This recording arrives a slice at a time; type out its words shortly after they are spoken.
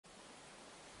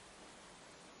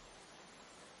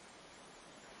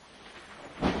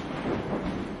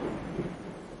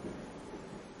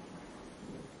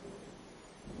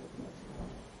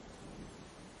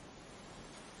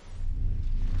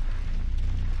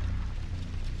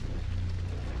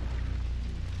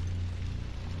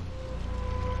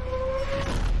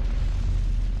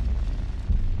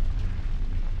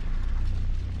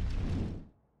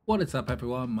What is up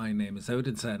everyone, my name is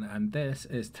Odinson and this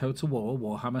is Total War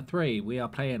Warhammer 3. We are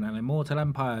playing an Immortal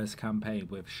Empires campaign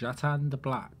with Zhatan the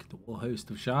Black, the war host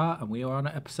of Zha, and we are on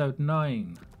episode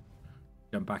 9.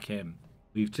 Jump back in.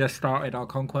 We've just started our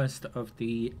conquest of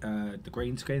the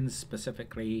greenskins,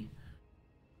 specifically,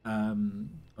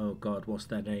 oh god, what's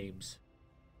their names?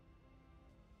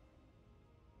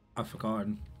 I've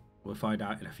forgotten. We'll find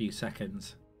out in a few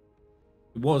seconds.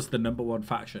 It was the #1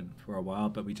 faction for a while,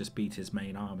 but we just beat his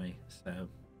main army, so...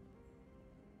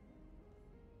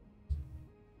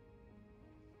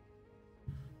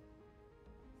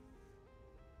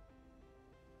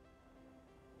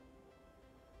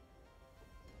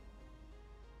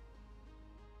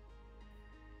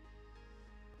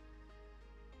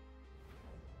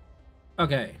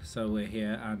 Okay, so we're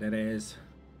here, and it is...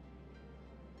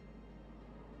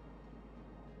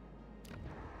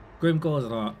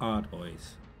 Grimgor's our Ard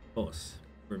boys. Of course,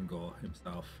 Grimgor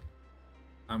himself.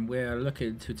 And we're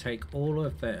looking to take all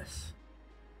of this.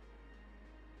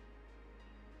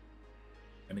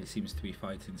 And he seems to be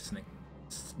fighting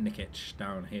Snickich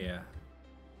down here.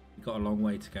 We've got a long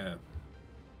way to go.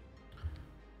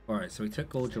 Alright, so we took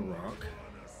Gorger Rock.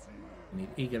 We need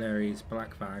Eagle Aries,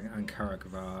 Black Fang, and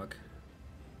Karagvarg.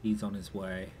 He's on his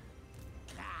way.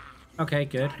 Okay,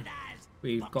 good.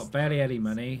 We've got barely any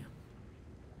money.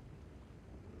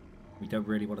 We don't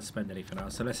really want to spend anything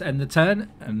else. So let's end the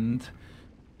turn and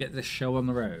get this show on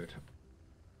the road.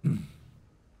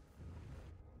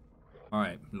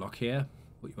 Alright, lock here.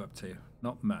 What are you up to?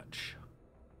 Not much.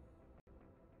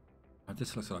 Oh,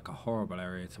 this looks like a horrible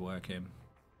area to work in.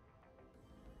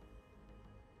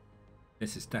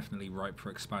 This is definitely ripe for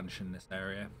expansion, this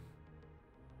area.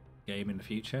 Game in the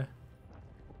future.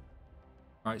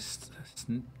 Right,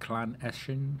 Clan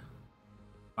Eschen.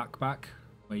 Back.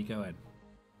 Where you going?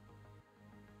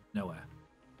 Nowhere.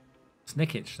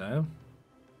 Snickich, though,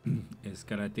 is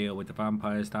going to deal with the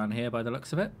vampires down here by the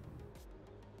looks of it.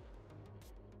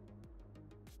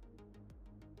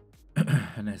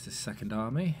 And there's his second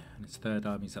army. And his third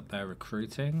army's up there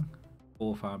recruiting.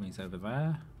 Fourth army's over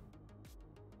there.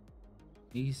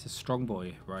 He's a strong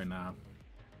boy right now.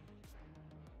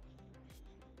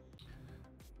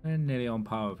 They're nearly on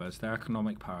par with us. Their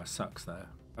economic power sucks, though.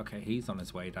 Okay, he's on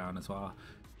his way down as well.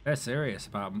 They're serious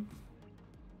about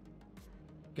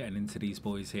getting into these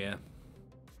boys here.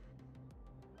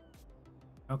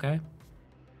 Okay.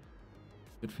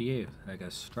 Good for you. There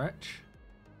goes Stretch.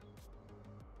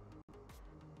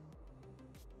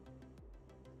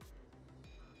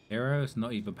 Heroes,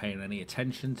 not even paying any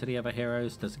attention to the other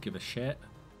heroes. Doesn't give a shit.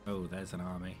 Oh, there's an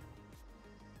army.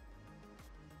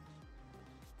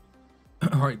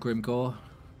 Alright, Grimgor.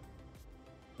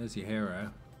 There's your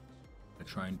hero. Gonna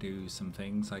try and do some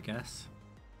things, I guess.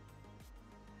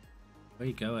 Where are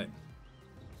you going?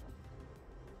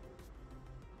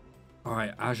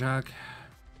 Alright, Ajag.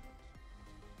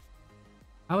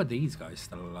 How are these guys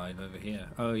still alive over here?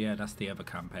 Oh yeah, that's the other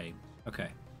campaign. Okay.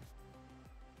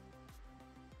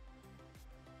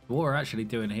 What we're actually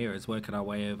doing here is working our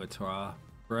way over to our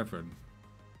brethren.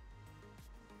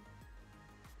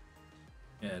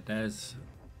 Yeah, there's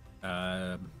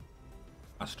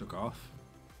Astrogoth.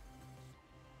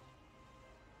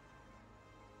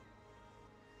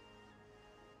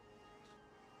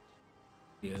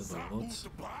 The overlords.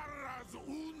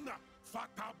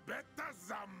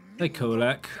 Hey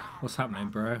Kolek, what's happening,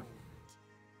 bro?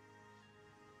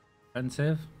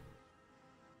 Offensive?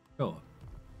 Sure.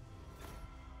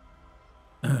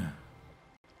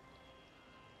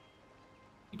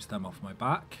 Keeps them off my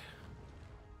back.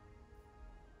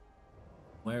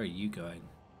 Where are you going?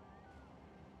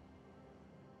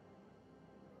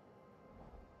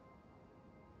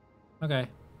 Okay.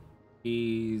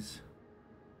 He's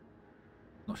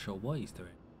not sure what he's doing.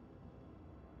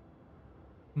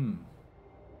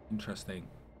 Interesting.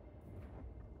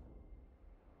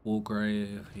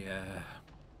 Wargrave, yeah.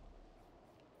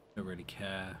 Don't really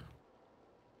care.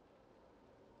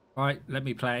 Right, let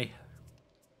me play.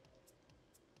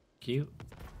 Cute.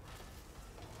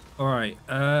 Alright,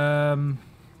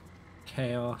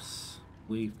 Chaos.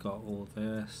 We've got all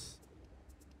this.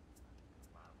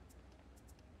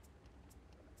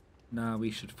 Now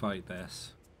we should fight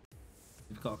this.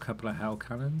 We've got a couple of hell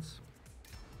cannons.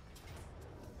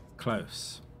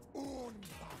 Close. We're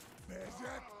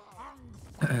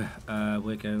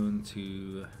going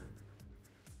to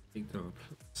take the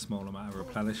small amount of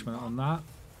replenishment on that.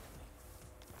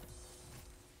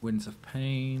 Winds of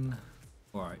Pain.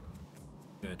 Alright.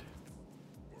 Good.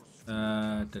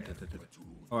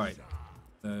 Alright.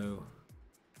 So.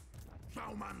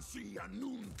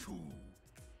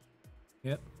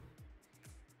 Yep.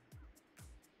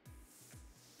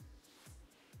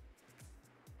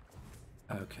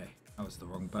 Okay, that was the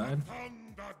wrong button.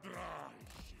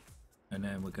 And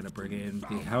then we're going to bring in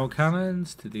the hell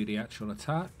cannons to do the actual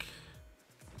attack.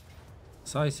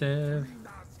 Decisive.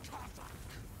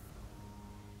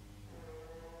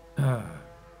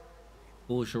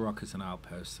 Rock is an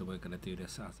outpost, so we're going to do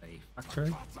this as a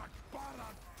factory.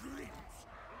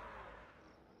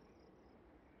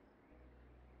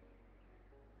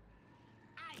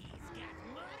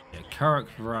 Yeah, Karak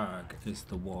Vrag is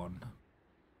the one.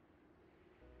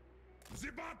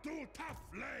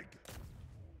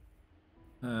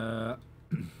 I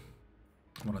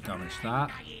want to damage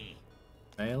that.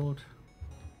 Failed.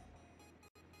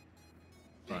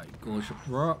 Right, Gorge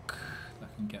Rock.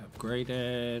 That can get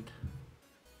upgraded.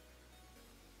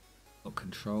 Got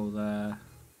control there.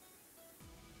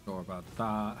 Sure about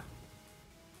that.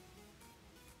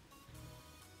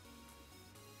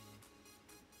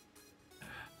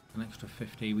 An extra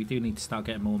 50. We do need to start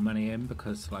getting more money in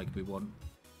because, like, we want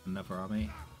another army.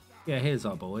 Yeah, here's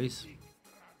our boys.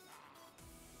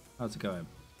 How's it going?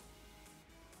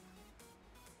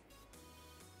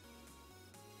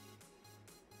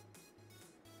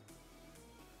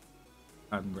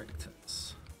 And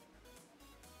Rictus.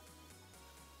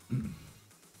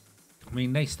 I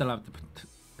mean, they still have the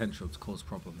potential to cause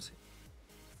problems.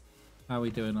 How are we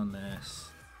doing on this?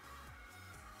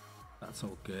 That's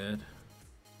all good.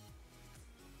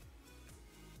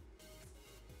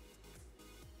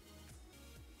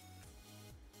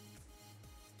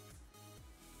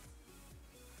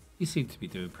 You seem to be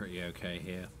doing pretty okay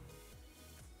here.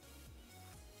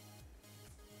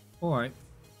 Alright.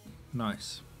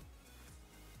 Nice.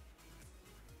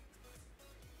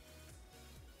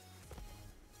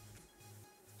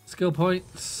 Skill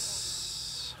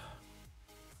points.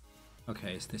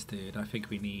 Okay, it's this dude. I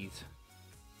think we need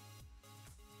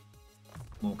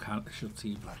more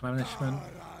casualty replenishment.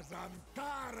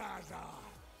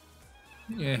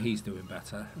 Yeah, he's doing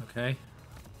better. Okay.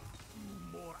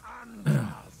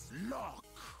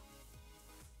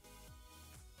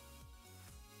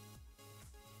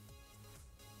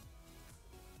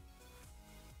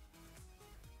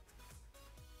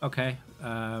 Okay.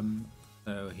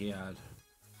 So he had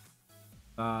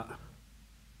that.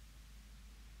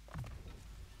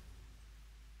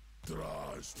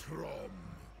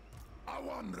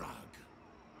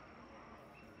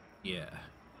 Yeah.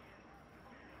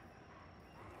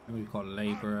 And we've got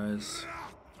laborers.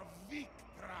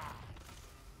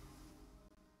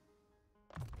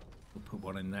 We'll put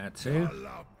one in there too.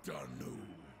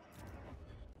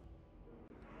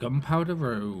 Gunpowder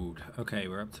Road. Okay,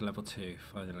 we're up to level 2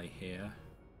 finally here.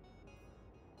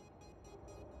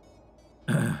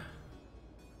 I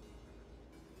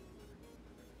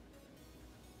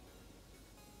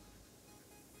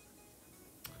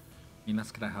mean,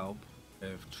 that's gonna help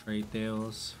with trade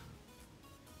deals.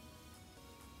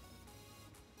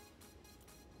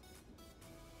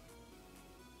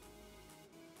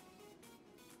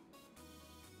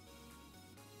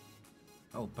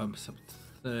 Oh, bumps up to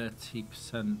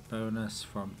 30% bonus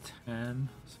from 10.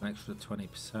 It's an extra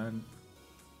 20%.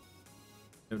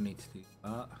 Don't need to do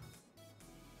that.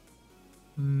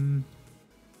 You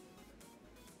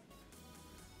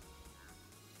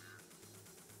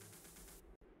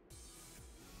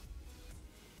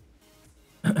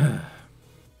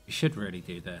should really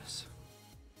do this.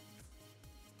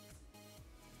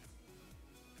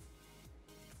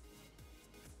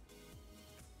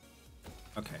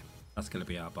 Okay, that's going to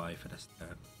be our buy for this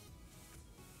turn.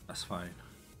 That's fine.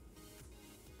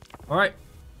 Alright.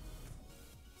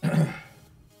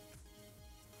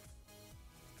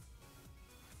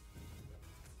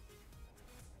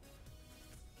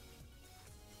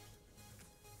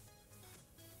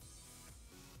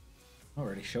 Not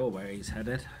really sure where he's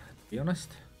headed, to be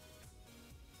honest.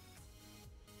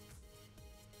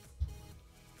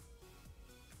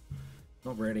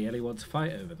 Not really anyone to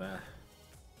fight over there.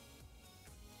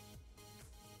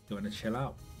 You want to chill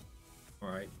out?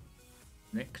 Alright.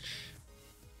 Nick.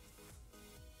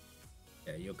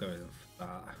 Yeah, you're going for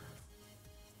that.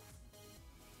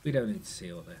 We don't need to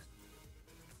see all this.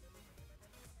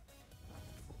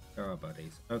 There are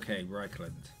buddies. Okay,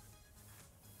 Reichland.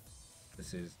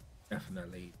 This is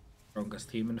definitely the strongest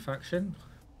team in the faction.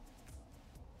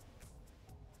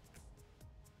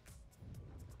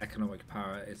 Economic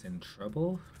power is in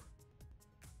trouble.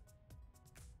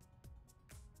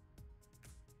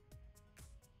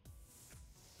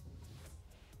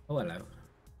 Oh, hello.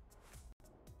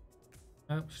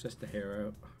 Oh, it's just a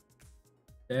hero.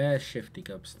 There's Shifty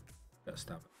Gubs. Got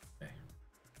stabbed. Okay.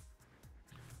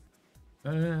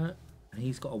 And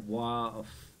he's got a war of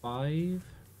 5.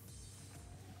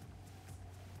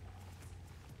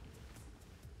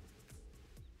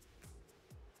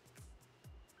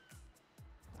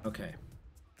 Okay.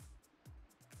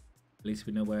 At least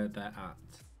we know where they're at.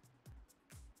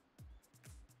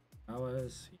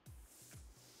 Towers.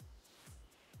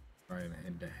 Trying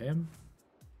into him.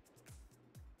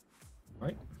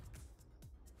 Right.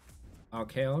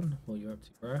 Archaon, what are you up to,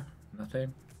 bro?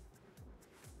 Nothing.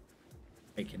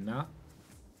 Taking that.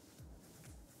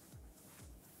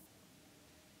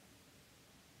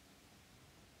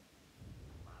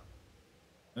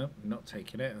 Nope, not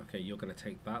taking it. Okay, you're going to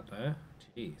take that there.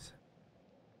 Jeez.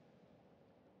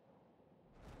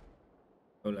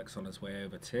 Oleg's on his way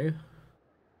over too.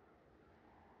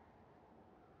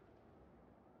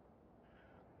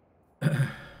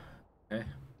 Okay.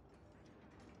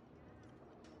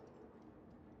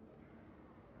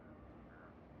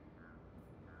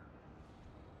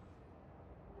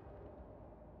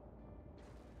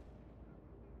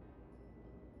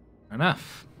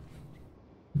 Enough.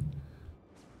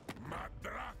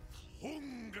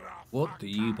 What do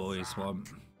you boys want?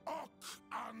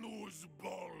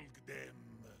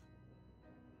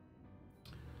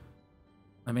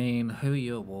 I mean, who are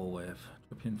you at war with?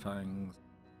 Dripping Fangs.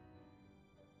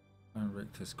 And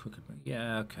Richter's Crooked.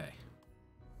 Yeah, okay.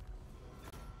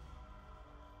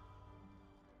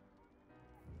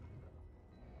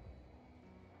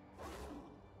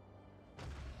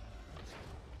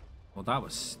 Well, that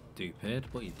was stupid.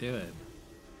 What are you doing?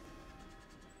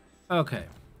 Okay,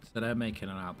 so they're making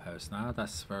an outpost now.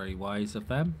 That's very wise of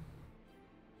them.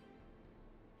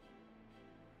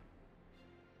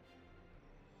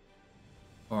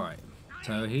 Alright,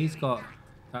 so he's got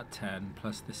that 10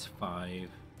 plus this 5.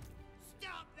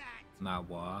 And that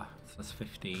war, so that's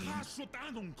 15.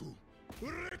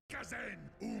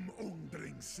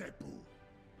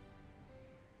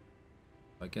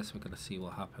 I guess we're going to see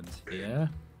what happens here.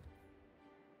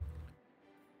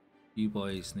 You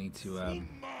boys need to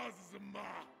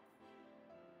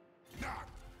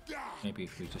maybe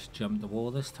if we just jump the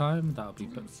wall this time, that'll be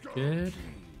good.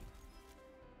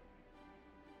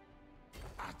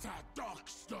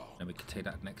 Then we can take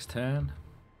that next turn.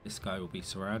 This guy will be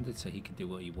surrounded so he can do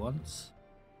what he wants.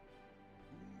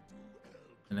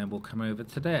 And then we'll come over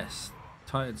to this.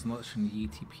 Titan's launching the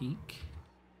Yeti Peak.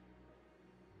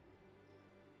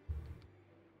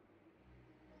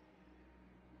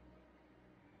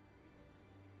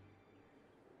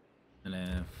 And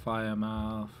then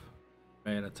Firemouth,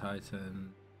 Beta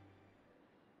Titan.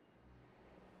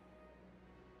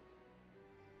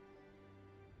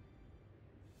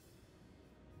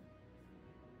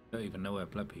 Don't even know where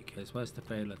Blood Peak is. Where's the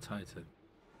Beta Titan?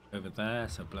 Over there,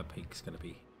 so Blood Peak's gonna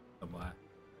be somewhere.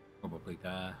 Probably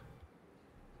there.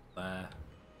 There.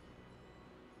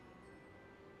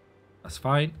 That's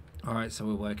fine. Alright, so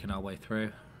we're working our way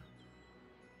through.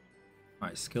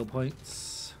 Alright, skill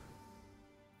points.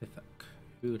 Pithek.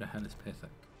 Who the hell is Pithek?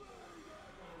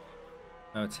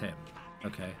 Oh, it's him.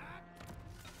 Okay.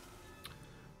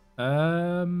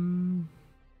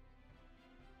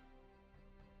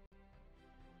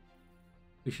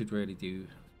 We should really do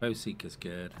Bow Seeker's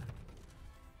good.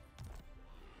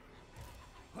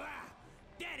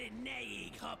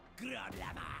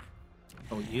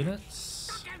 Oh,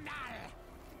 units.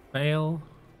 Fail.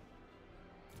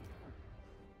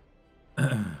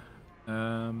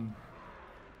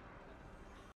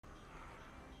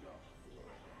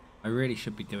 I really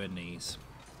should be doing these,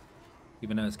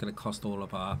 even though it's going to cost all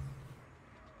of our,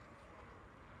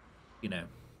 you know,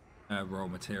 raw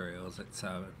materials. It's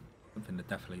something that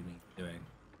definitely needs doing.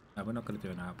 We're not going to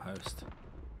do an outpost.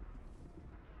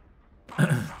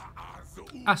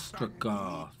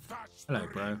 Astrogoth. Hello,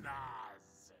 bro.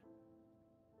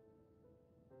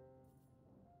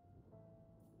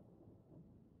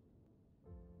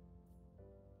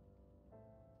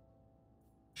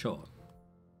 Sure.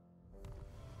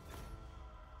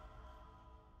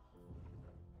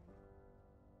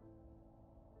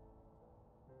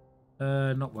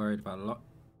 Not worried about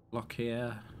lock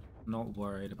here. Not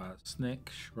worried about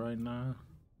Snick right now.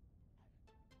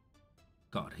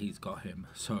 God, he's got him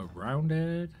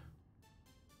surrounded.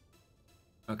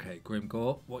 Okay,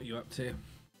 Grimgore, what are you up to?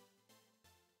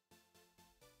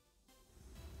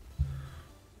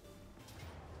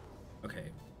 Okay,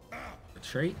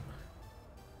 retreat.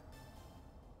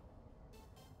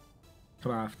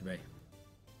 Come after me.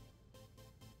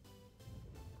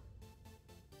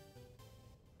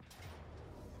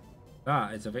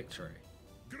 That is a victory.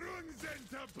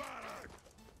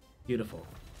 Beautiful.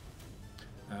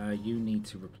 You need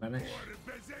to replenish.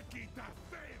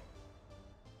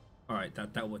 Alright,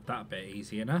 that dealt with that bit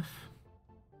easy enough.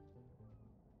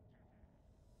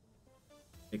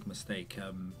 Big mistake.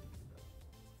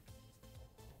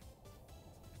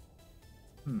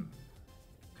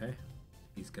 Okay.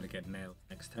 He's gonna get nailed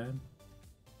next turn.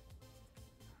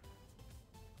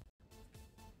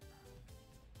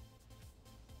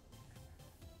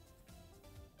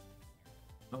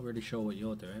 Not really sure what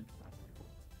you're doing.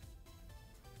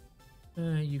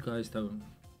 You guys don't.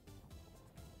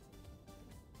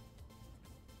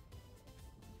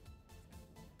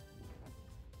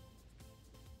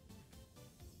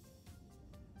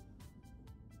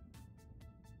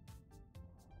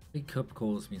 It could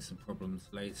cause me some problems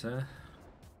later.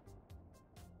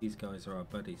 These guys are our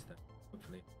buddies though,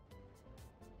 hopefully.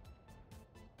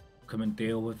 Come and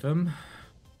deal with them.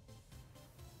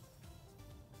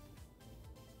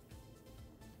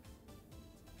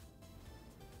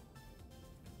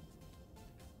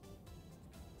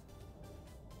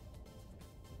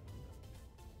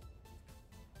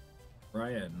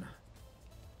 Brian.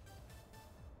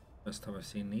 First time I've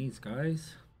seen these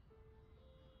guys.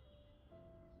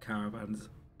 Caravans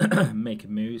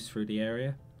making moves through the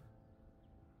area.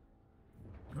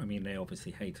 I mean, they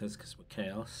obviously hate us because we're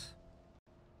chaos.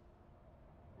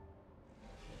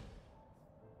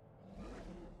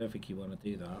 Don't think you want to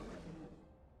do that.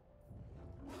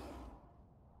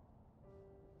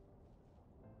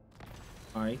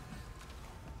 Alright.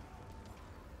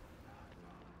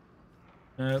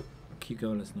 No, keep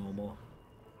going as normal.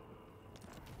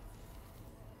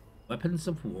 Weapons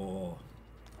of war.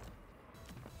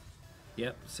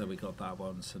 Yep, so we got that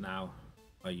one, so now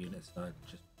our units are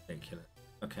just ridiculous.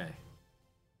 Okay.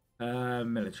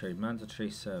 Military,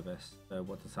 mandatory service. So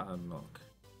what does that unlock?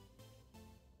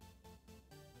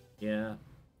 Yeah.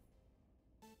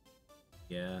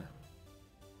 Yeah.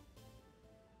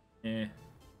 Eh.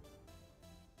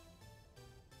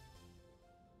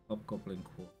 Hobgoblin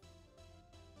Quarter.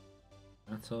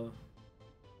 Battle.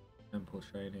 Temple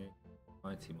training.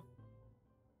 Mighty Monk.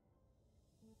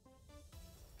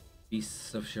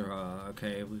 Beasts of Shira.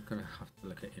 Okay, we're gonna have to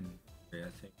look at inventory, I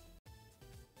think.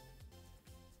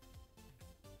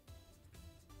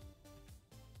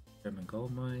 German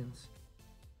gold mines.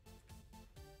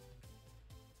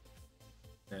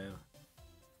 Okay.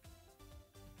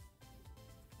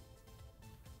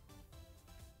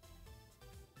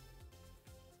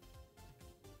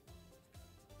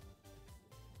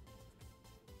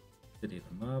 City of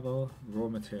the Marble. Raw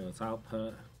materials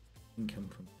output. Income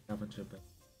from scavenger.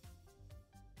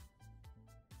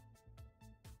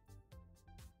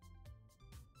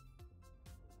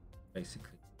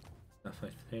 Basically stuff, I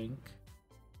think.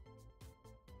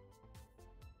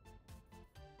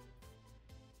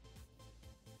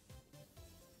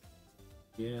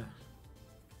 Yeah.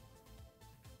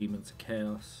 Demons of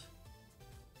Chaos.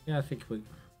 Yeah, I think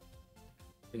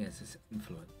it's this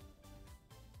influence.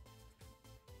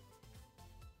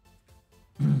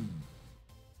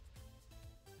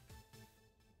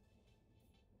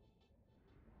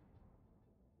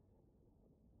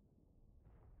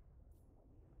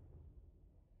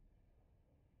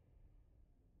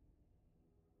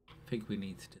 I think we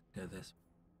need to do this.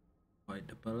 Bite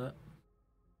the bullet.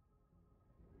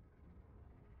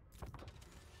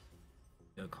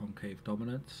 The concave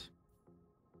dominance.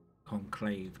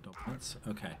 Conclave dominance.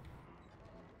 Okay.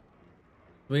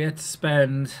 We had to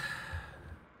spend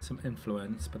some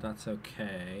influence, but that's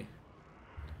okay.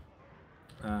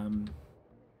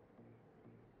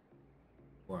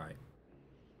 Right.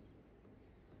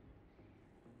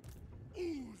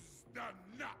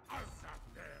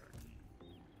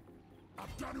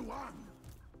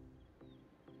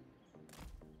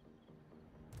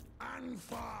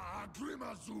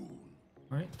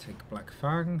 Right, take Black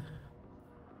Fang.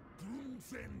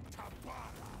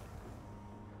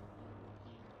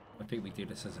 I think we do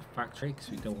this as a factory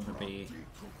because we don't want to be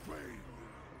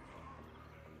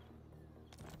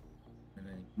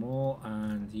anymore.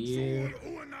 And you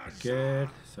are good,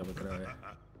 so we're gonna.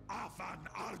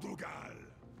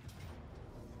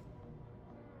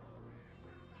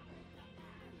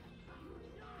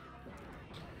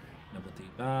 No, we'll do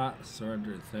that.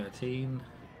 Surrender at 13.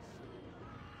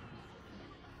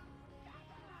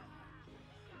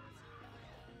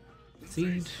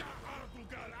 Siege.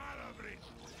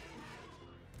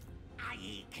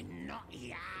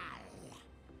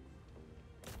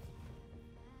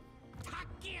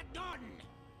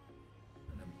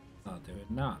 I'll do it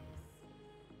now.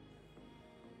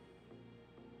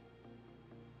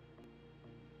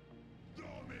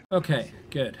 Okay,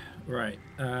 good. Right.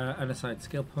 Unassigned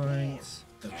skill points.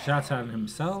 So Zhatan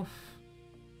himself.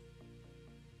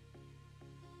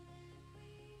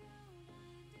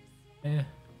 Yeah.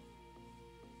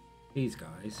 These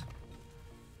guys.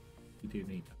 We do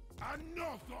need them.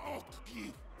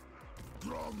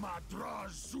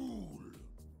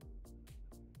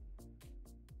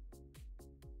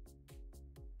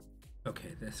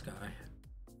 Okay, this guy.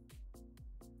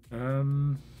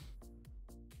 Probably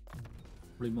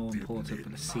more important for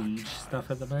the siege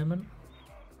stuff at the moment.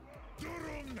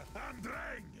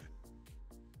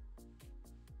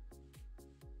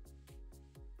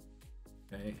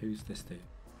 Okay, who's this dude?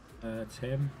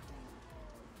 Tim.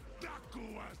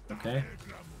 Okay.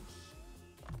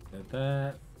 Go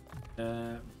there.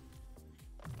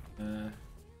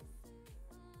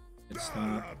 Good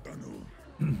start.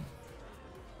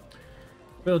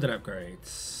 Build it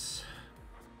upgrades.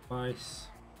 Twice.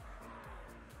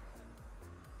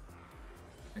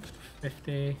 Extra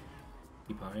 50.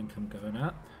 Keep our income going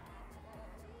up.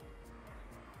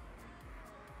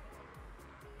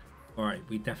 Alright,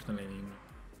 we definitely need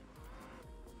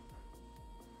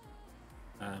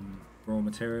raw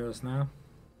materials now.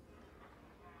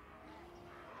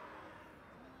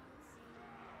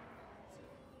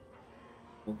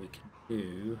 What we can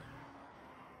do,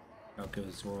 that'll give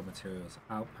us raw materials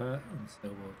output, and so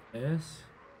will this.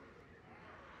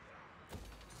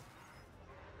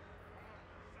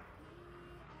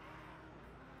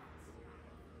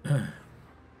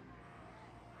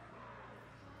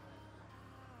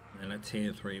 And at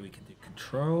tier 3 we can do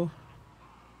control.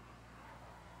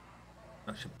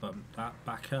 That should bump that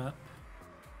back up.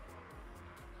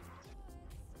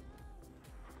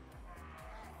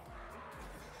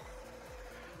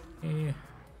 Yeah.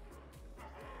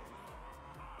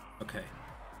 Okay.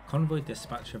 Convoy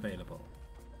dispatch available.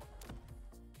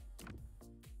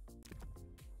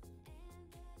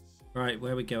 Right,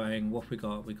 where are we going? What have we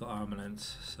got? We got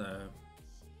armaments, so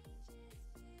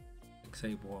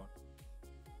 681.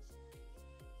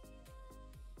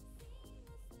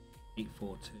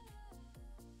 842.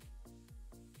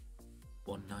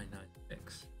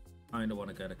 1996. Kinda want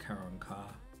to go to Caron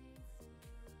Car.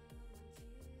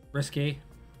 Risky.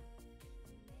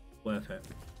 Worth it.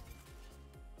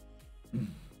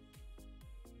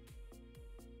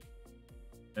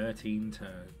 13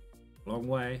 turns. Long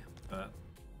way, but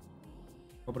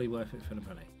probably worth it for the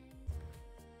money.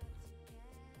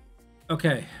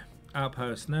 Okay.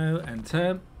 Outpost no.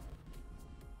 Enter.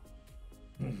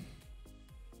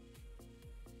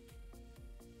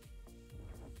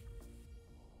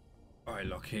 Alright,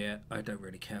 lock here. I don't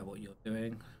really care what you're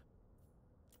doing.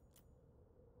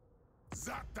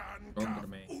 Wrong to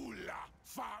me.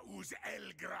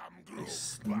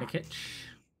 Snickich.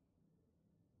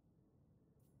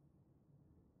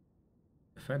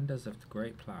 Defenders of the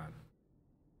Great Plan.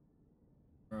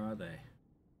 Where are they?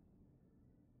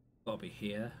 Gotta be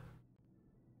here.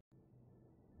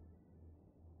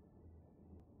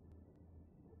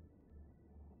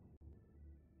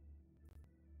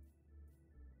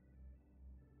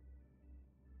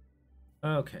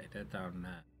 Okay, they're down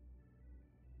there.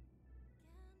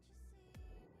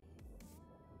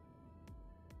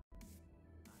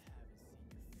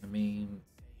 I mean,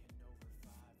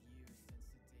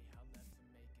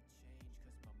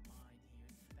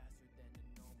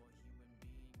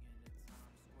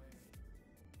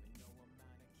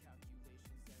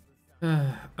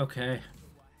 okay.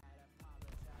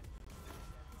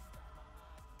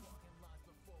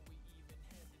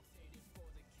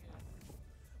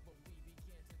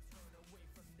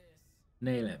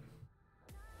 Nail it.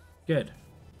 Good.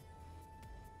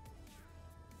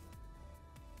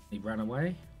 He ran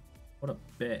away? What a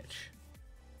bitch.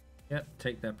 Yep,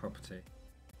 take their property.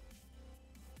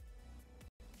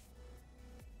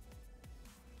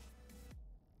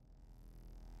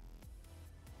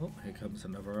 Oh, here comes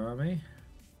another army.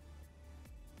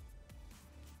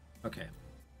 Okay.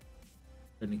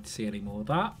 Don't need to see any more of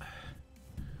that.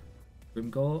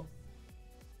 Grimgore.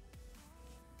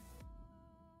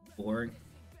 Boring.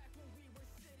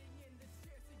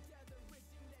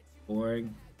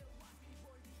 Boring.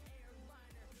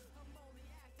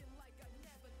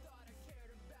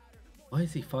 Why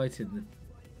is he fighting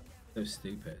so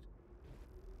stupid?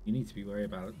 You need to be worried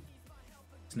about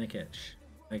Snickich.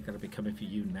 They're gonna be coming for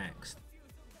you next.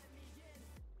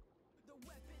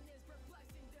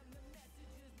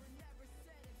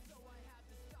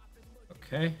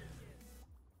 Okay.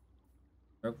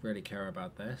 Don't really care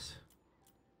about this.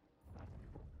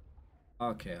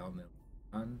 Okay, on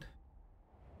the land.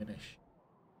 Finish.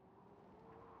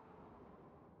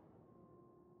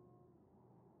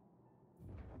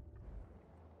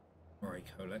 Alright,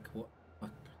 Kolek, what?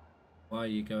 Why are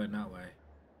you going that way?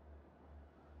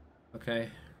 Okay.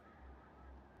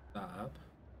 That up.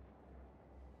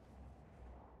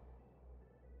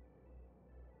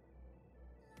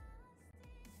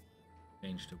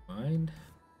 Change to mind.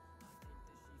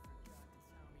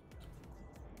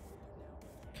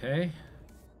 Okay.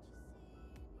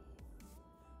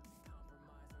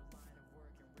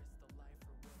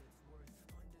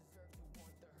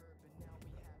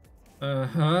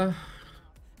 Uh-huh.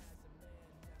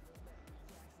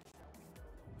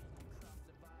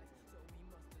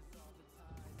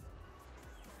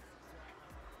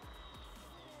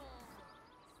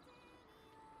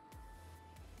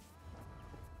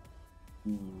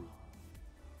 Ooh.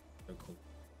 So cool.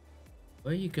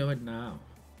 Where are you going now?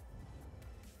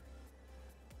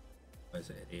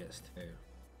 Where's it idiots too?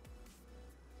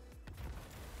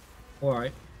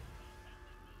 Alright.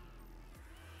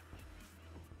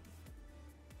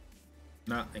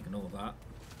 Nah, ignore that.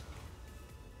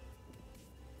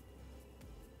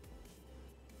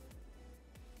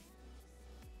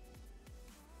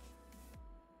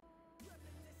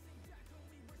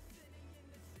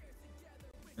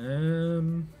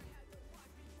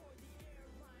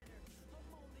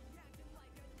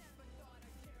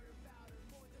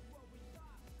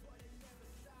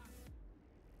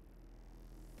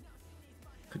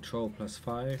 Control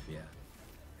 +5, yeah.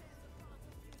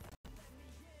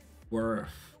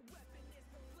 Worth.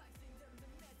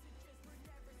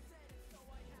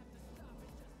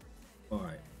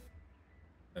 Alright.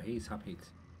 So he's happy to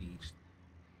teach.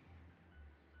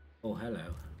 Oh,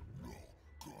 hello.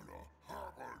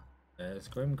 There's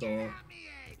Grimgore.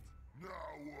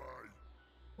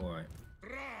 Alright.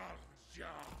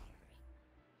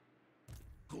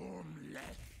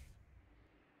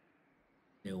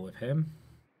 Deal with him.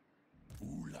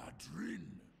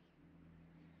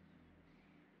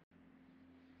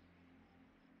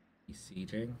 He's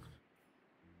sieging.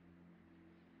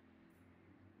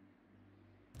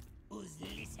 Who's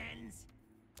listens?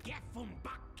 Get from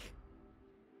back.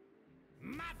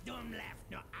 Madam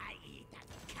left no I eat at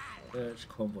Cal. Search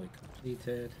convoy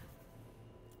completed.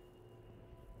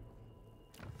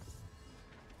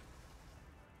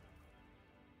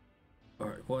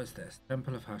 Alright, what is this?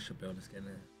 Temple of Hasha builders getting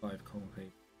a 5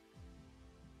 concrete.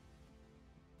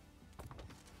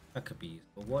 That could be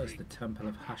useful. What is the Temple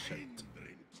of Hashat?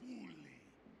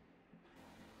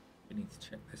 We need to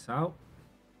check this out.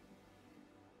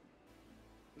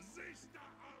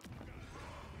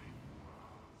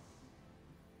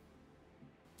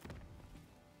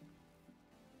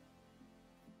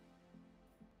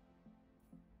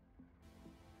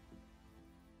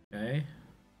 Okay.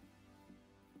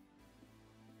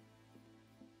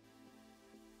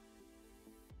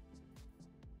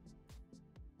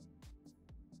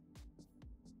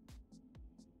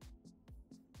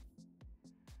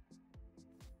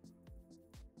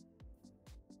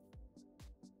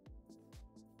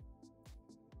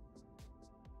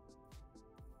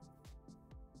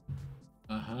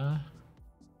 Uh-huh.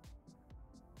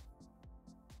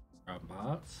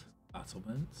 Ramparts,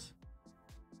 battlements,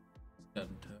 gun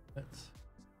turrets,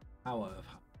 Tower of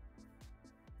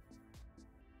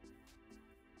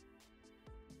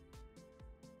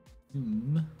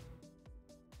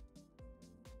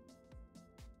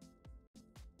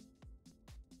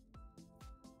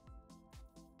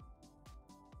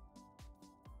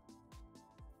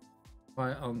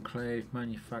Fight Enclave,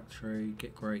 Manufactory,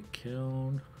 Get Great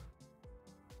Kiln.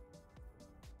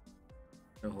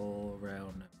 The whole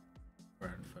round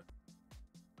Brentford.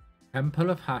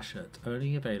 Temple of Hashat,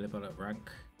 only available at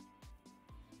rank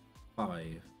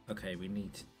 5. Okay, we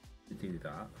need to do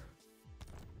that.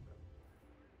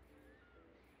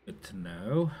 Good to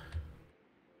know.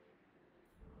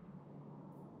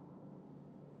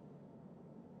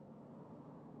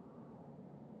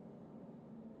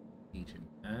 Legion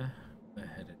there. We're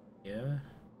headed here.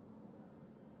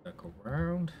 Circle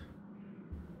round.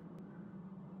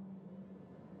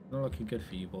 Not looking good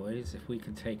for you boys. If we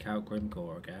can take out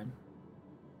Grimgore again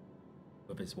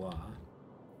with his war.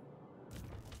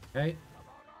 Okay.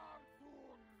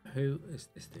 Who is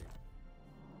this dude?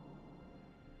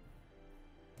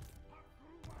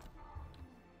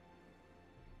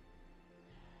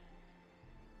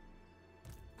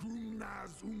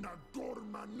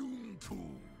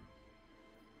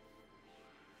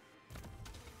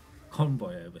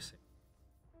 Convoy overseas.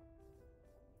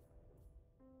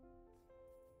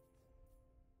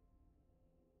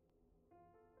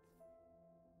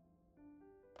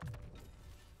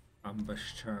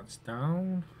 Ambush chance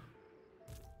down.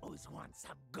 Who's want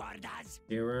some gordas?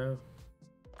 0.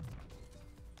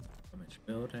 Damage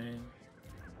building.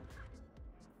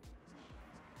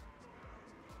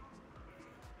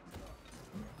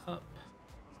 Up.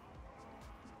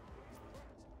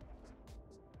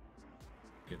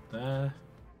 Good there.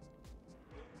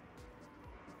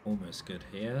 Almost good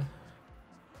here.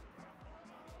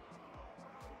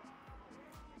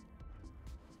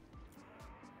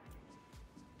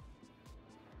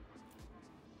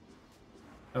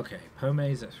 Okay,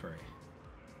 Pome's at 3.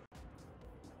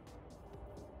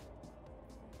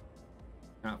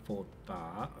 afford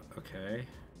that. Okay.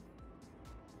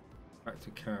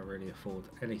 Practically can't really afford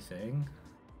anything.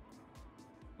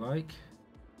 Like.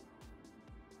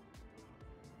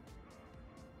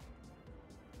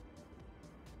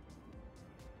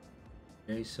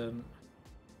 Jason.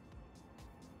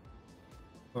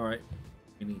 Alright.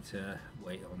 We need to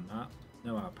wait on that.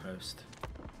 No outpost.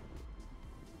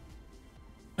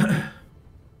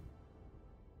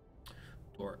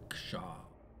 Dorkshaw.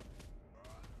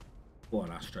 Go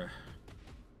on, Astra.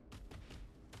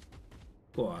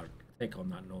 Go on, take on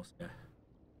that Norska.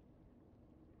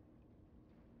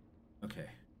 Okay.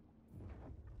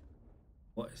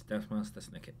 What is Deathmaster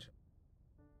Snicket?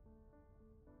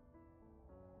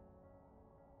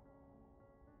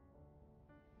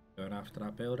 Going after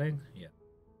that building? Yeah.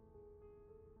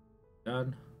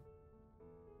 Done.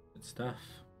 Good stuff.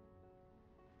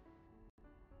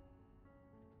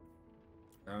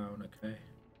 Down, okay.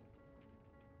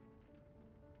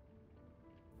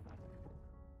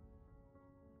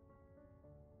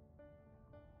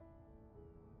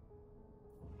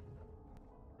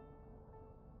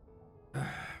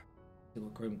 See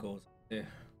what Grim goes here.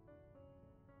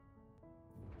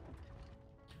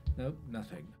 Nope,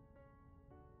 nothing.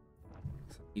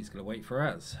 So he's gonna wait for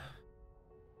us.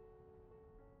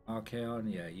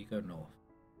 Archeon, yeah, you go north.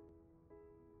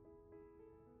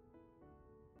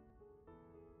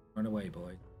 Run away,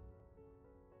 boy.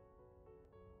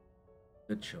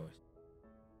 Good choice.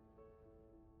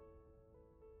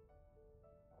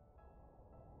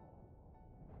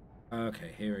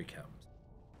 Okay, here he comes.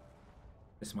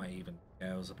 This might even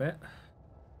scales a bit.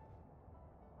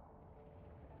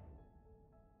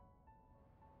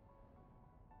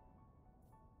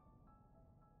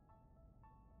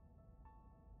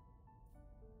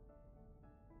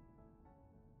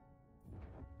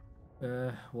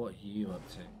 What are you up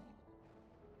to?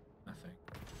 Nothing.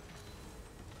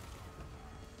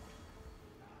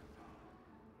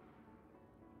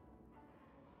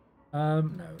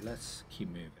 No, let's keep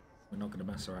moving. We're not going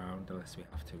to mess around unless we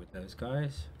have to with those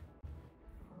guys.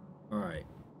 Alright,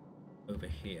 over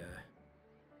here.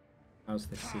 How's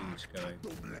the siege going?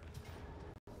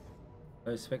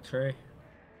 Close victory?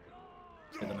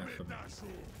 Good enough for me.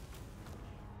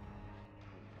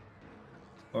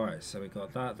 Alright, so we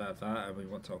got that, and we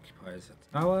want to occupy as a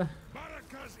tower.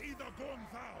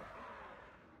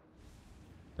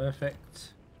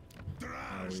 Perfect.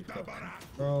 Now we've got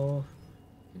control.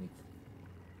 We need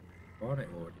to on it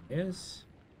already is.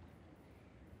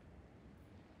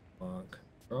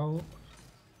 Control.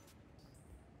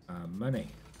 Money.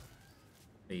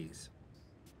 Please.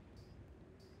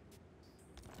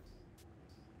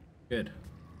 Good.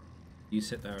 You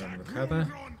sit there and recover.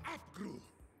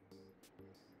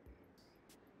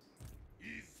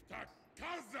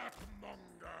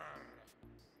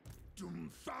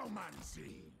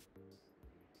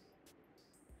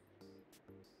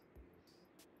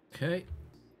 Okay.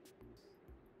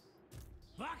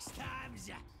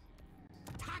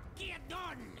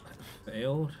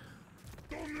 Failed.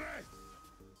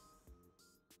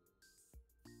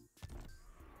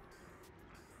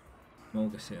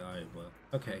 Morgus, I will.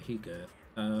 Okay, he good.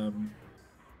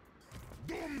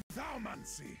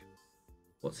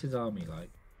 What's his army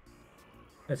like?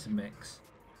 Let's mix.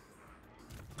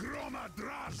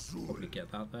 Probably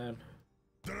get that then.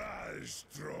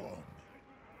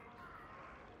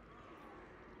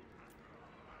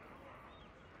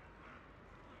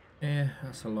 Yeah,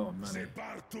 that's a lot of money.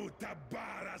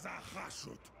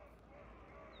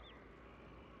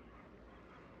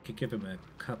 Could give him a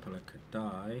couple that could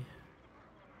die.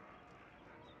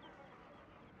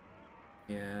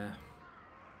 Yeah.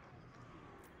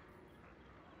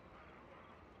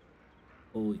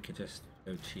 Or we could just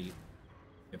go cheap.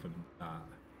 Give him that.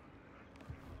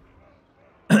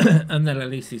 And then at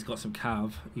least he's got some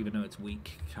cav. Even though it's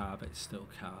weak cav, it's still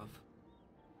cav.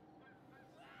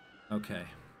 Okay.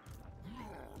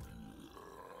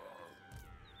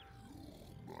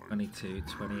 22,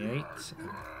 28,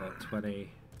 and 20,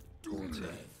 40.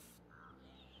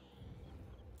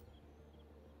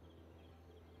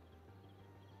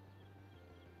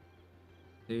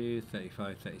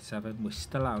 35, 37. We're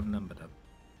still outnumbered them.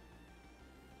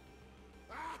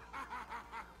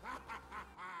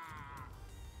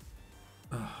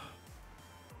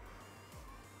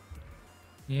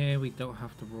 Yeah, we don't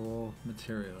have the raw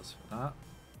materials for that.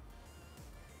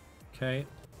 Okay.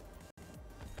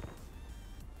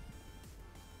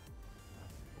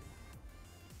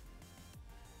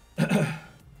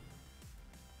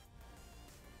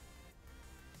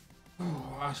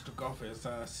 Astrogoth is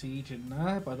sieging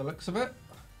there by the looks of it.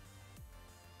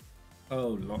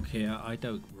 Oh, lock here. I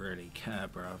don't really care,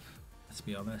 bruv. Let's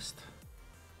be honest.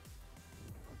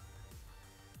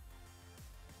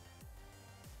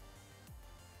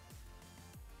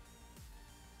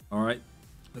 Alright,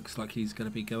 looks like he's going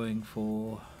to be going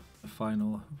for the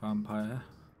final vampire.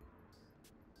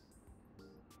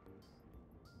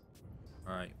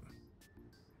 Alright.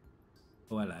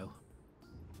 Oh, hello.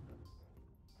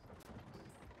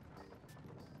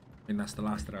 I think that's the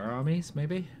last of their armies,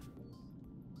 maybe?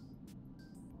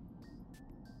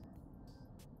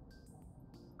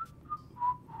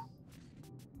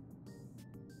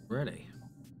 Really?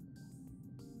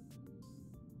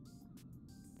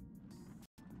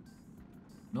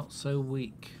 Not so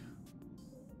weak.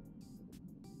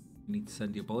 You need to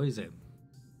send your boys in.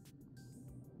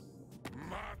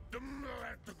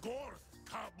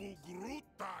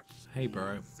 Hey,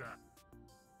 bro.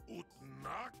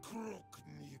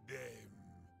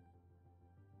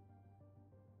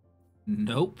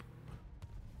 Nope.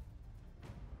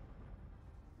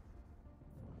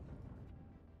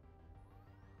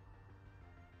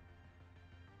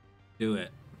 Do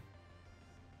it.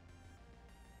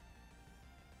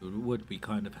 It would be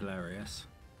kind of hilarious.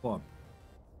 Go on.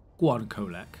 Go on,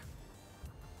 Kolek.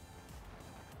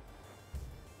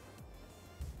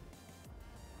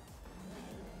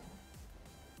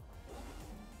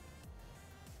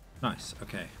 Nice,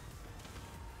 okay.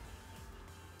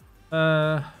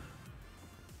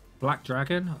 Black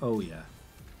Dragon? Oh yeah.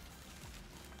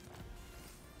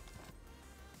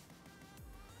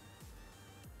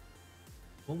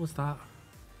 What was that?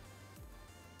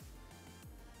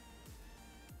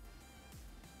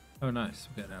 Oh nice,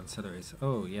 we got ancillaries.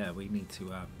 Oh yeah, we need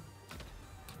to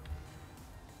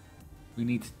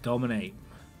dominate.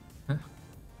 Yeah,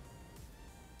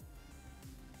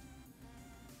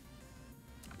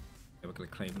 we're gonna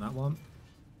claim that one.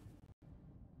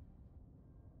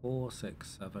 4,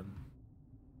 6, 7,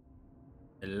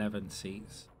 11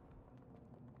 seats.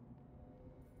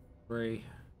 3,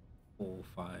 4,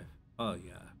 5. Oh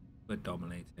yeah, we're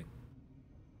dominating.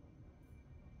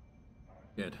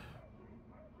 Good.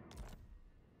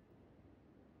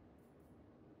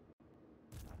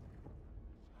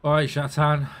 Alright,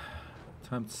 Zhatan.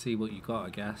 Time to see what you got, I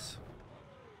guess.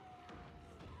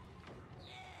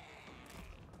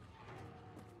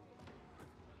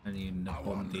 And you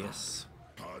Nabondius.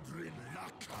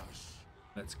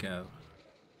 Let's go.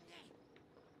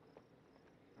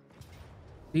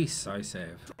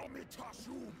 Decisive.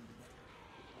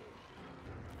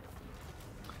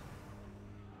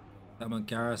 Summon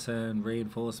garrison,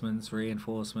 reinforcements,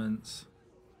 reinforcements.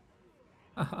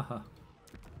 Hahaha.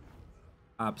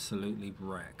 Absolutely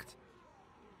wrecked.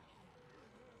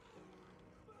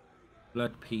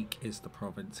 Blood Peak is the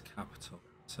province capital.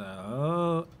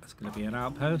 So, it's going to be an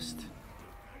outpost.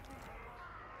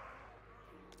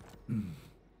 And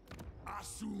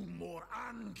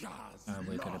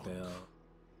we're going to build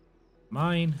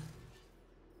mine,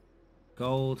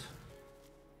 gold.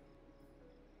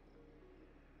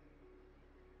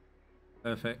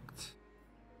 Perfect.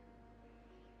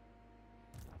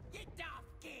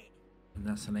 And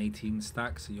that's an 18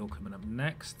 stack, so you're coming up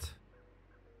next.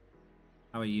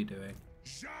 How are you doing?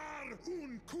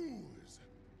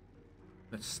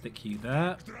 Let's stick you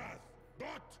there.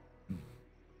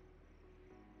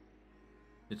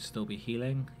 Should still be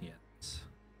healing. Yes.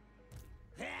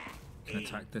 Can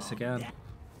attack this again.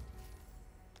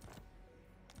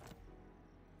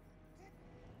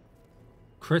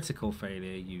 Critical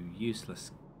failure, you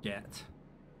useless get.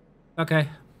 Okay.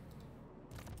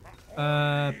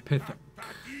 Pithok.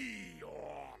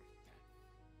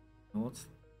 What's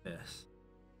this?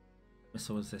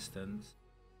 Missile resistance.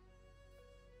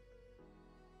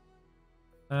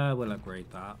 We'll upgrade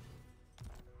that.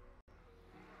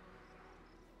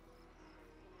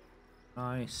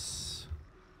 Nice.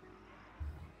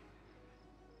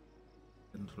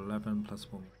 And 11 plus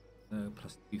 1. No,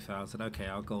 plus 2,000. Okay,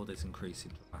 our gold is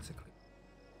increasing dramatically.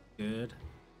 Good.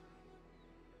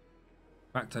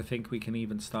 In fact, I think we can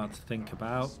even start to think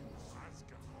about.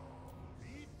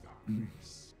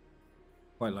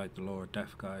 Quite like the Law of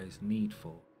Death guys. Need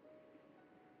for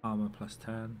armor plus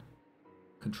 10,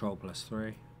 control plus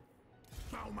 3.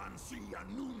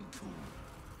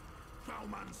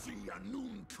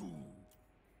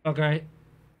 Okay.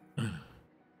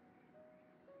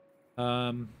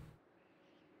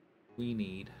 We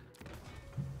need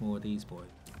more of these boys.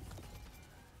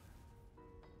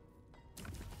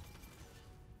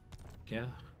 Yeah.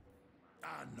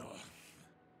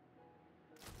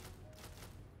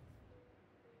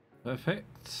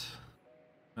 Perfect.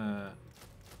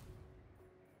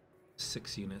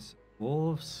 6 units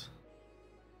wolves.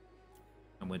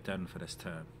 And we're done for this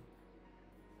turn.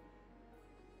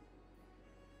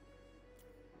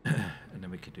 And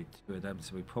then we could do 2 of them,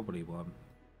 so we probably want.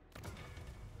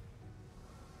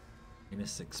 And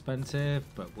it's expensive,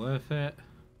 but worth it.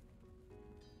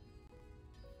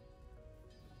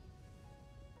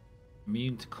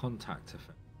 Immune to contact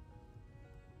effect.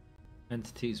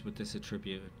 Entities with this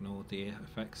attribute ignore the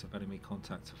effects of enemy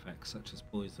contact effects, such as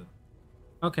poison.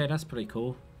 Okay, that's pretty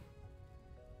cool.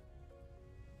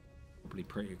 Probably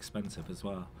pretty expensive as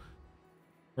well.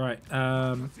 Right,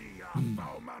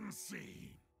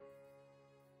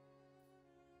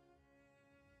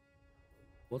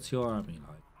 what's your army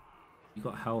like? You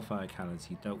got Hellfire Cannons,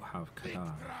 you don't have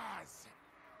Kadar.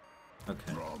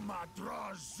 Okay. So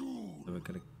we're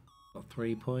gonna got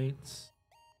 3 points.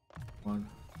 1.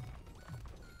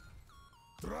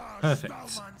 Perfect.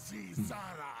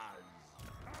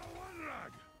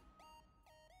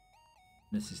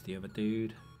 This is the other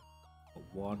dude. Got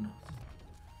 1.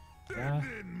 Yeah.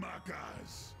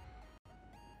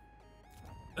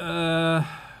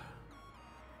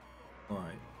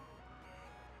 Alright.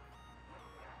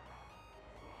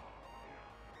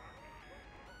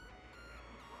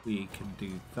 We can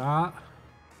do that.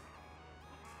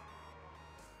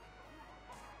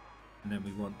 And then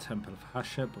we want Temple of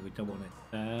Hasha, but we don't want it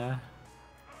there.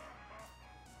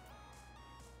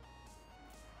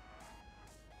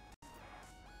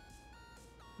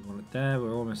 We want it there.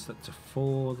 We're almost up to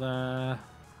 4 there.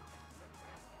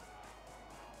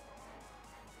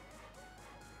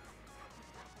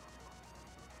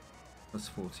 That's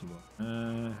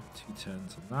 41. 2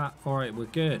 turns on that. Alright, we're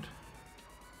good.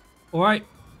 Alright.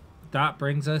 That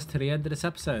brings us to the end of this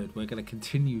episode. We're going to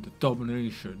continue the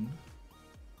domination.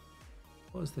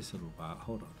 What is this all about?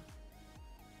 Hold on.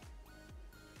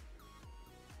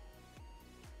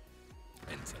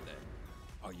 Enter then.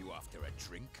 Are you after a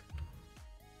drink?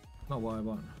 Not what I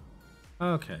want.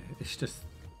 Okay, it's just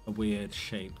a weird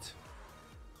shaped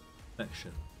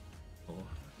section.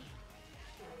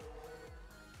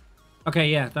 Okay,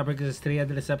 yeah, that brings us to the end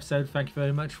of this episode. Thank you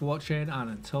very much for watching, and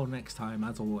until next time,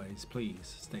 as always,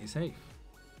 please stay safe.